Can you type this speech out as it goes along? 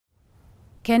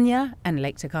Kenya and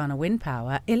Lake Turkana Wind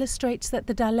Power illustrates that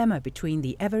the dilemma between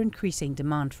the ever-increasing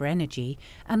demand for energy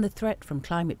and the threat from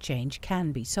climate change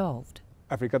can be solved.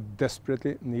 Africa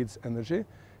desperately needs energy,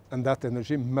 and that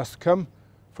energy must come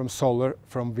from solar,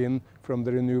 from wind, from the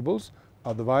renewables.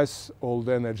 Otherwise, all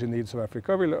the energy needs of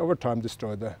Africa will over time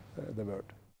destroy the world.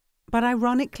 But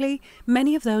ironically,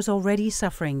 many of those already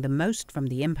suffering the most from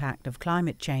the impact of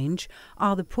climate change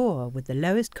are the poor with the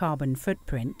lowest carbon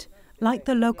footprint, like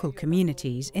the local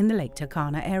communities in the Lake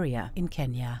Turkana area in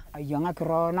Kenya.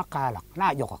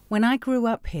 When I grew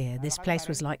up here, this place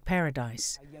was like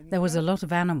paradise. There was a lot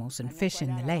of animals and fish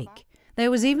in the lake. There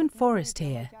was even forest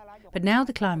here, but now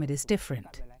the climate is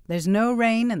different. There's no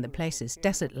rain and the place is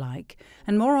desert-like,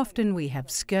 and more often we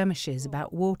have skirmishes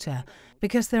about water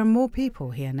because there are more people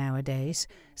here nowadays,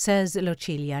 says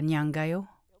Lochilia Nyangayo,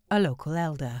 a local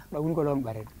elder.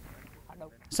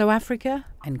 So Africa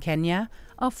and Kenya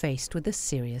are faced with a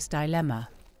serious dilemma.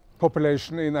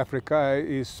 Population in Africa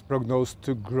is prognosed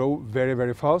to grow very,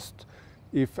 very fast.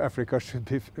 If Africa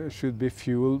should be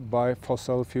fueled by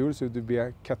fossil fuels, it would be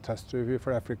a catastrophe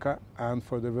for Africa and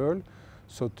for the world.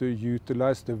 So to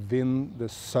utilize the wind, the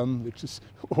sun, which is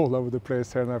all over the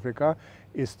place here in Africa,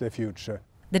 is the future.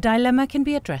 The dilemma can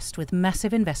be addressed with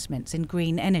massive investments in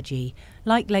green energy,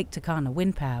 like Lake Turkana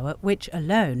Wind Power, which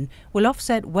alone will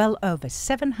offset well over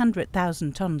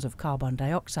 700,000 tonnes of carbon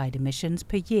dioxide emissions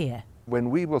per year. When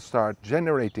we will start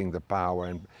generating the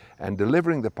power and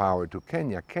delivering the power to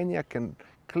Kenya, Kenya can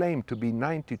claim to be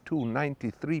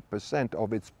 92–93%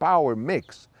 of its power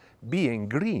mix being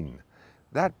green.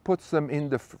 That puts them in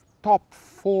the top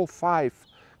 4–5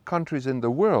 countries in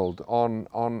the world on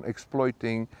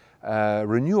exploiting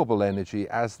renewable energy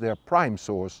as their prime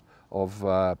source of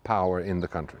power in the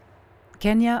country.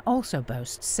 Kenya also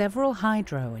boasts several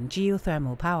hydro and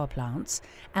geothermal power plants,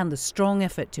 and the strong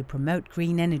effort to promote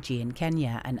green energy in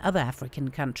Kenya and other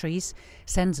African countries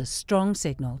sends a strong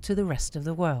signal to the rest of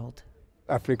the world.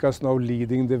 Africa is now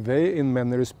leading the way in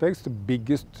many respects. The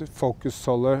biggest focused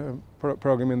solar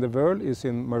program in the world is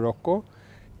in Morocco.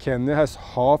 Kenya has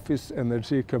half its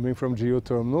energy coming from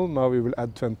geothermal. Now we will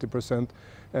add 20%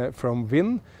 from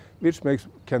wind, which makes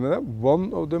Canada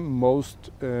one of the most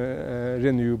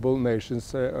renewable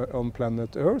nations on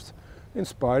planet Earth,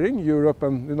 inspiring Europe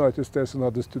and the United States and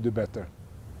others to do better.